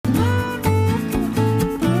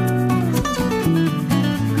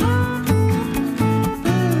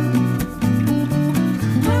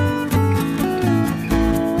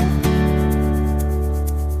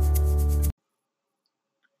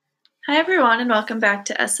everyone, and welcome back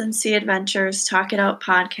to SNC Adventures Talk It Out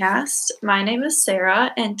podcast. My name is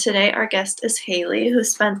Sarah, and today our guest is Haley, who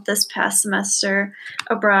spent this past semester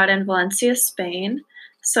abroad in Valencia, Spain.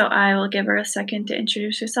 So I will give her a second to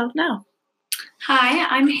introduce herself now. Hi,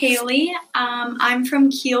 I'm Haley. I'm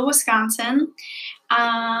from Kiel, Wisconsin,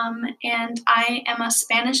 and I am a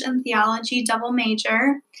Spanish and theology double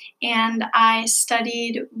major, and I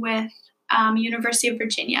studied with University of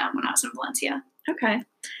Virginia when I was in Valencia. Okay.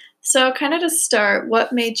 So kind of to start,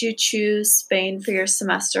 what made you choose Spain for your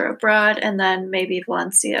semester abroad, and then maybe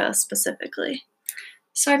Valencia specifically?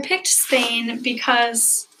 So I picked Spain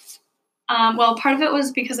because, part of it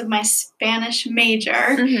was because of my Spanish major,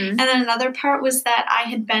 and then another part was that I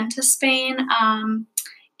had been to Spain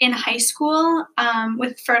in high school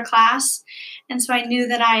for a class, and so I knew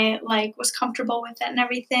that I was comfortable with it and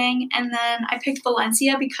everything. And then I picked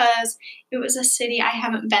Valencia because it was a city I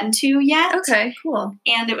haven't been to yet. Okay, cool.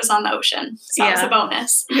 And it was on the ocean, so that was a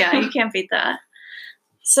bonus. Yeah, you can't beat that.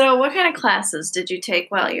 So what kind of classes did you take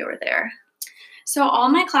while you were there? So all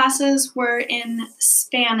my classes were in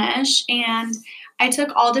Spanish, and I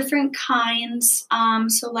took all different kinds.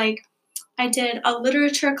 I did a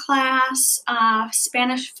literature class,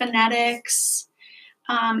 Spanish phonetics,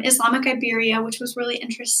 Islamic Iberia, which was really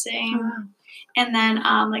interesting, and then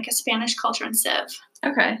a Spanish culture and civ.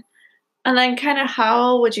 Okay. And then kind of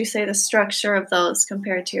how would you say the structure of those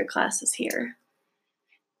compared to your classes here?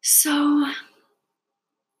 So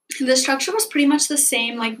the structure was pretty much the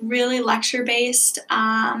same, really lecture-based.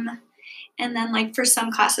 And then for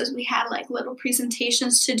some classes we had little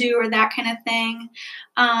presentations to do or that kind of thing.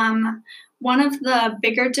 One of the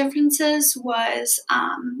bigger differences was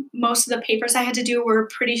most of the papers I had to do were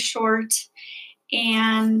pretty short,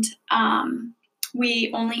 and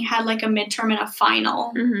we only had a midterm and a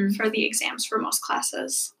final for the exams for most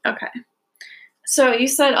classes. Okay. So you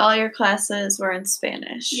said all your classes were in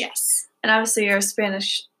Spanish. Yes. And obviously you're a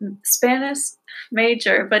Spanish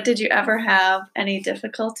major, but did you ever have any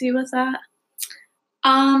difficulty with that?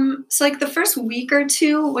 So the first week or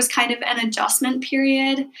two was kind of an adjustment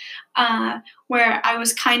period, where I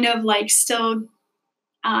was kind of still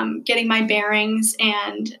getting my bearings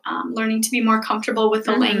and learning to be more comfortable with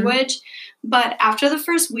the language. But after the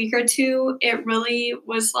first week or two, it really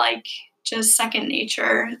was just second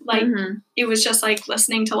nature. It was just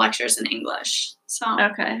listening to lectures in English. So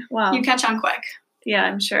okay, wow, you catch on quick. Yeah,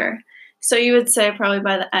 I'm sure. So you would say probably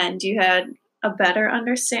by the end you had a better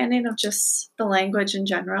understanding of just the language in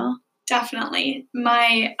general? Definitely.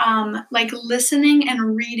 My listening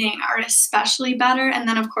and reading are especially better, and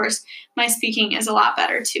then of course my speaking is a lot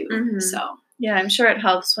better too. So yeah, I'm sure it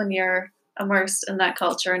helps when you're immersed in that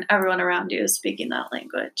culture and everyone around you is speaking that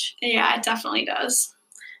language. Yeah, it definitely does.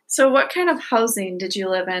 So what kind of housing did you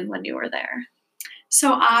live in when you were there?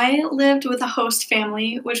 So I lived with a host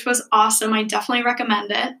family, which was awesome. I definitely recommend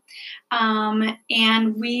it.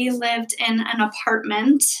 And we lived in an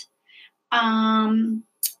apartment.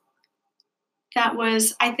 That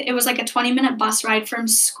was, it was a 20-minute bus ride from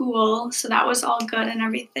school, so that was all good and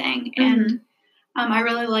everything. And I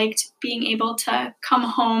really liked being able to come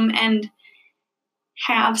home and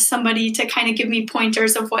have somebody to kind of give me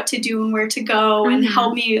pointers of what to do and where to go and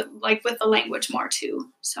help me with the language more too.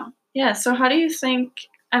 So yeah. So how do you think,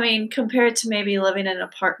 compared to maybe living in an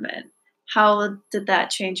apartment, how did that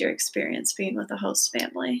change your experience being with a host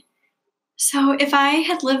family? So if I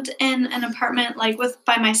had lived in an apartment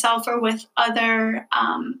by myself or with other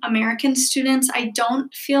American students, I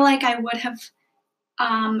don't feel like I would have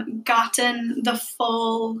gotten the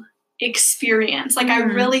full experience. I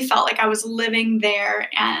really felt like I was living there,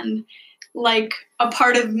 and a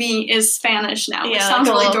part of me is Spanish now. Yeah, it sounds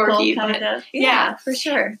really dorky, but yeah, for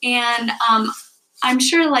sure. And I'm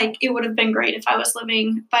sure it would have been great if I was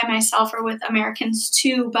living by myself or with Americans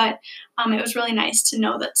too, but it was really nice to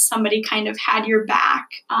know that somebody kind of had your back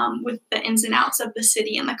with the ins and outs of the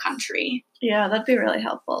city and the country. Yeah, that'd be really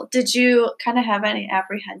helpful. Did you kind of have any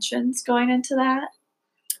apprehensions going into that?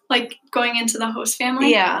 Going into the host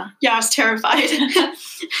family? Yeah. Yeah, I was terrified.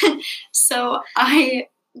 So I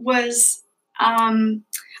was,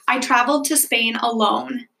 I traveled to Spain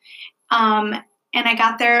alone. And I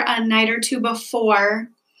got there a night or two before.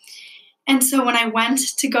 And so when I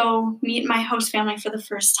went to go meet my host family for the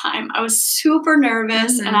first time, I was super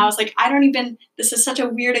nervous. And I was this is such a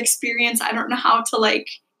weird experience. I don't know how to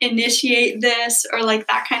initiate this or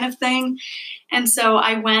that kind of thing. And so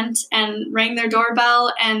I went and rang their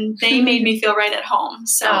doorbell, and they made me feel right at home.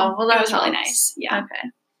 So that was really nice. Yeah. Okay.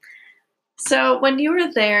 So when you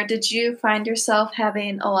were there, did you find yourself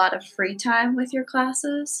having a lot of free time with your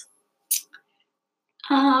classes?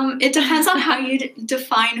 It depends on how you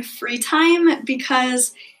define free time,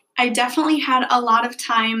 because I definitely had a lot of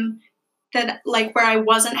time that, like, where I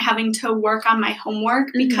wasn't having to work on my homework,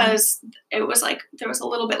 because it was like there was a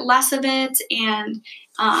little bit less of it, and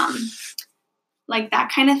like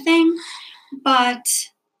that kind of thing. But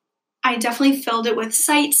I definitely filled it with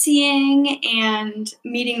sightseeing and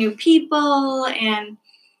meeting new people and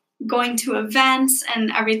going to events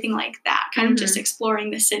and everything like that, kind of just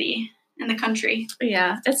exploring the city and the country.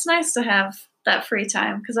 Yeah, it's nice to have that free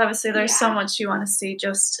time, because obviously there's so Yeah. much you want to see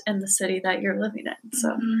just in the city that you're living in.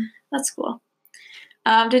 So that's cool.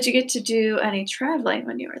 Did you get to do any traveling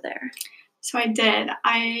when you were there? So I did.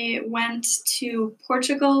 I went to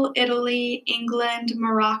Portugal, Italy, England,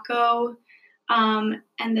 Morocco, and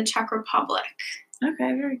the Czech Republic.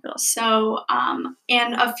 Okay, very cool. So,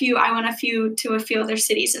 and I went to a few other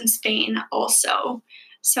cities in Spain also.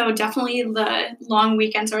 So definitely the long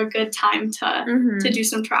weekends are a good time to do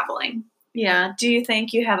some traveling. Yeah. Do you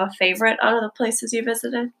think you have a favorite out of the places you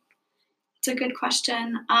visited? It's a good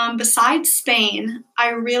question. Besides Spain,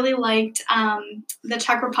 I really liked the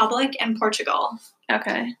Czech Republic and Portugal.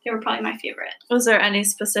 Okay. They were probably my favorite. Was there any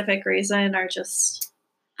specific reason, or just?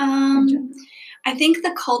 I think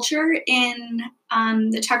the culture in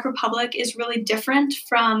the Czech Republic is really different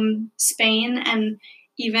from Spain, and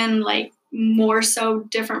even like more so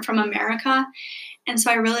different from America. And so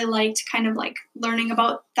I really liked kind of like learning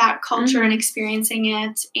about that culture and experiencing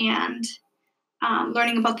it, and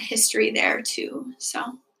learning about the history there too. So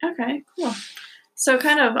Okay, cool. So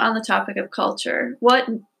kind of on the topic of culture, what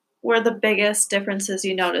were the biggest differences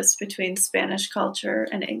you noticed between Spanish culture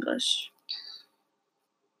and English?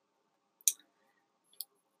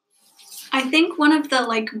 I think one of the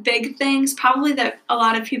like big things probably that a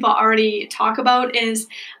lot of people already talk about is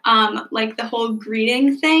like the whole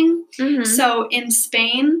greeting thing. So in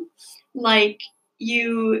Spain, like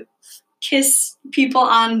you kiss people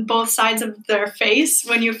on both sides of their face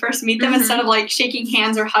when you first meet them instead of like shaking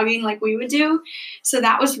hands or hugging like we would do. So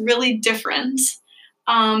that was really different.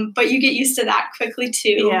 But you get used to that quickly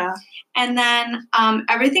too. Yeah. And then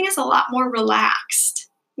everything is a lot more relaxed,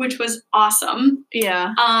 which was awesome.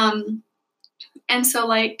 Yeah. And so,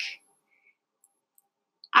 like,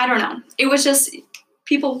 I don't know. It was just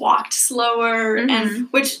people walked slower, and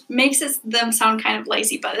which makes them sound kind of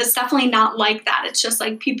lazy, but it's definitely not like that. It's just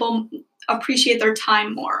like people appreciate their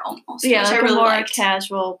time more almost. Yeah, which like I really a more liked.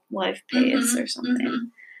 casual life pace or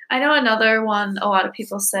something. I know another one a lot of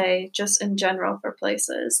people say, just in general for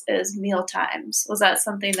places, is meal times. Was that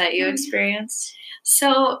something that you experienced?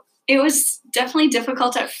 So it was definitely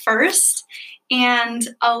difficult at first. And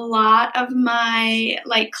a lot of my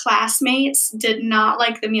like classmates did not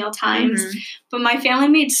like the meal times, but my family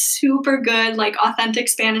made super good, like authentic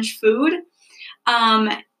Spanish food.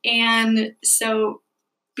 And so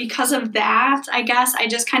because of that, I guess I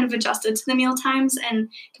just kind of adjusted to the meal times. And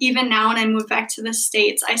even now when I moved back to the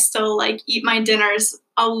States, I still like eat my dinners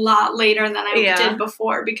a lot later than I did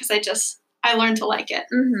before, because I learned to like it.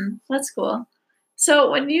 That's cool.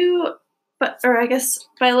 So I guess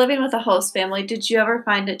by living with a host family, did you ever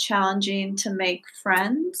find it challenging to make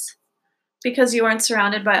friends because you weren't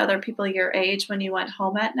surrounded by other people your age when you went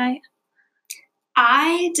home at night?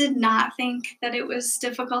 I did not think that it was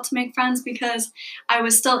difficult to make friends, because I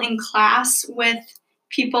was still in class with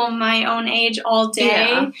people my own age all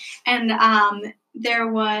day. And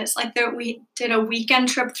we did a weekend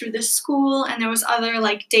trip through the school, and there was other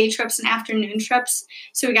like day trips and afternoon trips.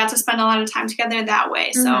 So we got to spend a lot of time together that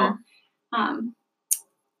way. So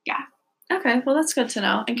yeah. Okay, well, that's good to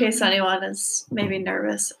know, in case anyone is maybe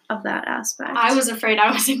nervous of that aspect. I was afraid I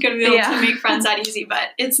wasn't going to be able to make friends that easy,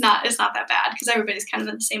 but it's not that bad, because everybody's kind of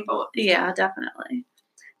in the same boat. Yeah, definitely.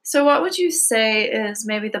 So what would you say is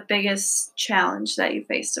maybe the biggest challenge that you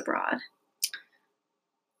faced abroad?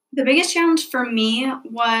 The biggest challenge for me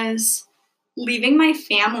was leaving my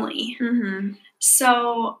family.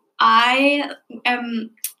 So I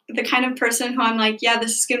am the kind of person who I'm like, yeah,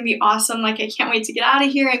 this is going to be awesome. Like, I can't wait to get out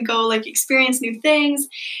of here and go like experience new things.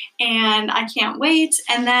 And I can't wait.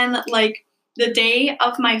 And then like the day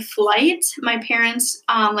of my flight, my parents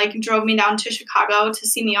like drove me down to Chicago to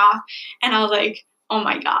see me off. And I was like, oh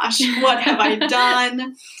my gosh, what have I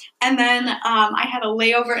done? And then I had a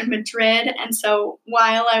layover in Madrid. And so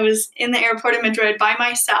while I was in the airport in Madrid by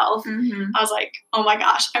myself, I was like, oh my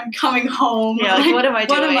gosh, I'm coming home. Yeah, like, what am I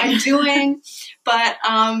doing? What am I doing? But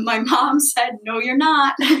my mom said, no, you're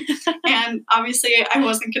not. And obviously I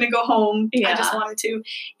wasn't going to go home. I just wanted to.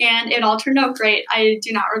 And it all turned out great. I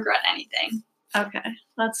do not regret anything. Okay,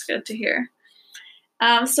 that's good to hear.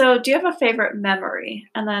 So do you have a favorite memory?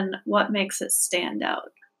 And then what makes it stand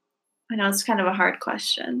out? I know it's kind of a hard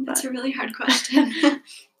question, but That's a really hard question.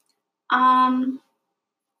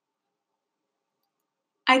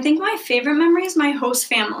 I think my favorite memory is my host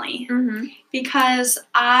family because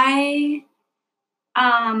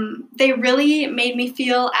they really made me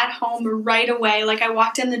feel at home right away. Like, I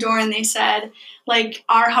walked in the door and they said, like,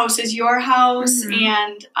 our house is your house,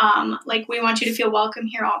 and like, we want you to feel welcome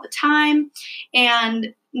here all the time.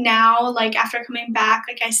 And now, like, after coming back,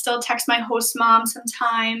 like, I still text my host mom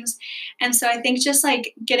sometimes. And so I think just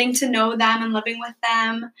like getting to know them and living with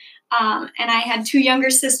them. And I had 2 younger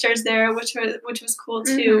sisters there, which was cool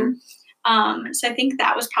too. So I think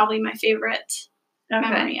that was probably my favorite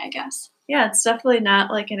memory, I guess. Yeah, it's definitely not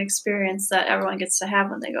like an experience that everyone gets to have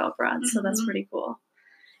when they go abroad, so that's pretty cool.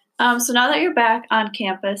 So now that you're back on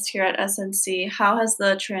campus here at SNC, how has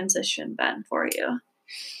the transition been for you?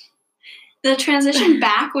 The transition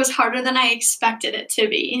back was harder than I expected it to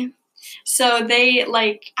be. So they,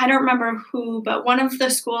 like, I don't remember who, but one of the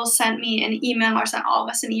schools sent me an email, or sent all of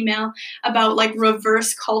us an email about, like,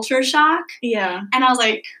 reverse culture shock. Yeah. And I was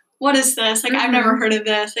like, what is this? Like, I've never heard of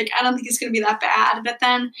this. Like, I don't think it's going to be that bad. But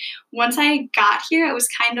then once I got here, it was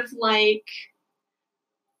kind of like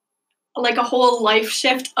a whole life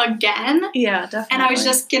shift again. Yeah, definitely. And I was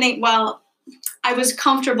just I was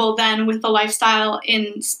comfortable then with the lifestyle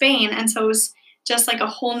in Spain. And so it was just like a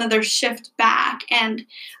whole nother shift back. And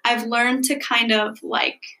I've learned to kind of,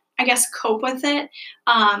 like, I guess, cope with it.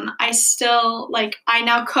 I still, like, I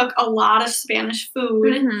now cook a lot of Spanish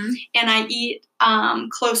food, and I eat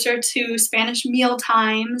closer to Spanish meal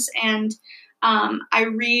times, and I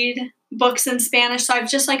read books in Spanish. So I've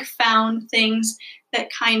just, like, found things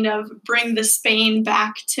that kind of bring the Spain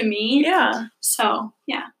back to me. Yeah. So,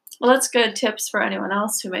 yeah. Well, that's good tips for anyone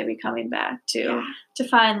else who may be coming back too, to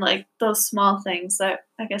find, like, those small things that,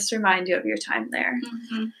 I guess, remind you of your time there.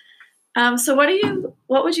 So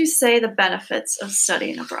what would you say the benefits of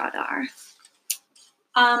studying abroad are?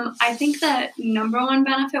 I think the number one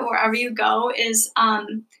benefit wherever you go is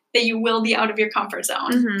that you will be out of your comfort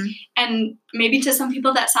zone. And maybe to some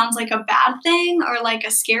people that sounds like a bad thing or like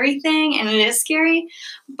a scary thing, and it is scary,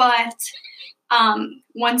 but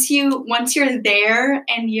once you're there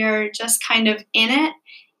and you're just kind of in it,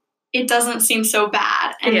 it doesn't seem so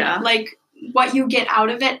bad. And like, what you get out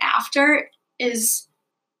of it after is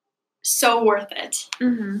so worth it.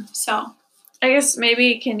 So I guess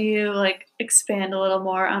maybe can you, like, expand a little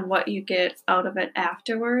more on what you get out of it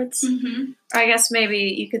afterwards? Or I guess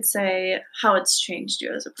maybe you could say how it's changed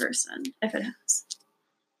you as a person, if it has.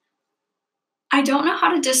 I don't know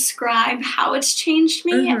how to describe how it's changed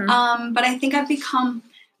me, but I think I've become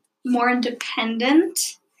more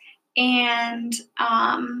independent, and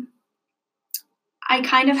I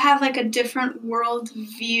kind of have, like, a different world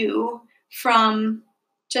view from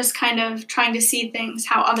just kind of trying to see things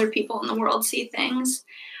how other people in the world see things.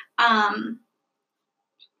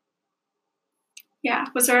 Yeah.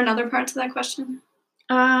 Was there another part to that question?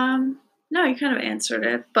 No, you kind of answered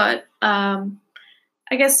it, but I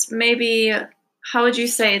guess maybe how would you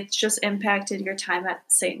say it's just impacted your time at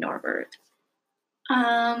St. Norbert?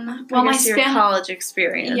 Well, your college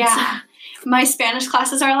experience. Yeah. My Spanish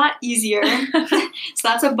classes are a lot easier, so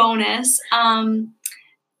that's a bonus.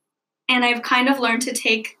 And I've kind of learned to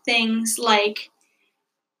take things like,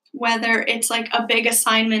 whether it's like a big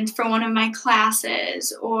assignment for one of my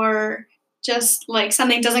classes, or just like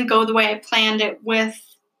something doesn't go the way I planned it with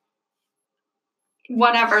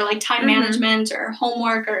whatever, like time management or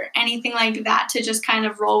homework or anything like that, to just kind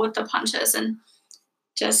of roll with the punches and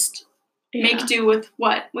just make do with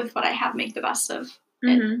what I have, make the best of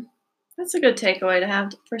it. That's a good takeaway to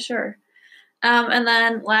have, for sure. And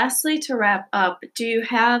then lastly, to wrap up, do you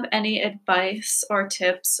have any advice or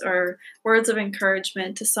tips or words of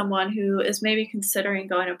encouragement to someone who is maybe considering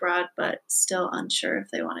going abroad but still unsure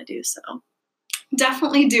if they want to do so?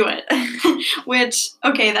 Definitely do it. Which,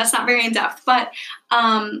 okay, that's not very in-depth, but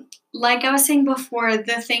like I was saying before,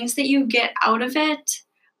 the things that you get out of it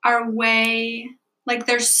are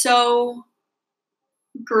they're so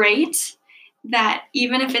great that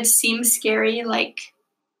even if it seems scary, like,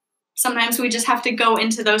 sometimes we just have to go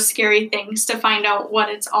into those scary things to find out what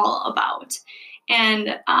it's all about.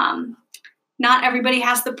 And not everybody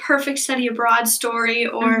has the perfect study abroad story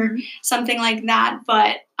or something like that,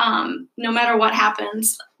 but no matter what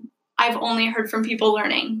happens, I've only heard from people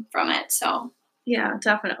learning from it. So yeah,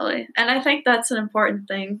 definitely. And I think that's an important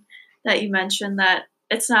thing that you mentioned, that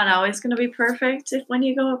it's not always going to be perfect when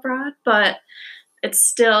you go abroad, but it's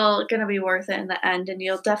still going to be worth it in the end, and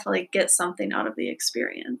you'll definitely get something out of the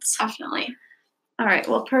experience. Definitely. All right.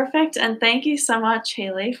 Well, perfect. And thank you so much,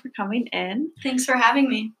 Haley, for coming in. Thanks for having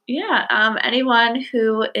me. Yeah. Anyone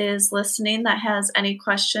who is listening that has any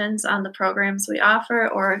questions on the programs we offer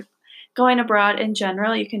or going abroad in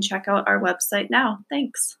general, you can check out our website now.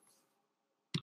 Thanks.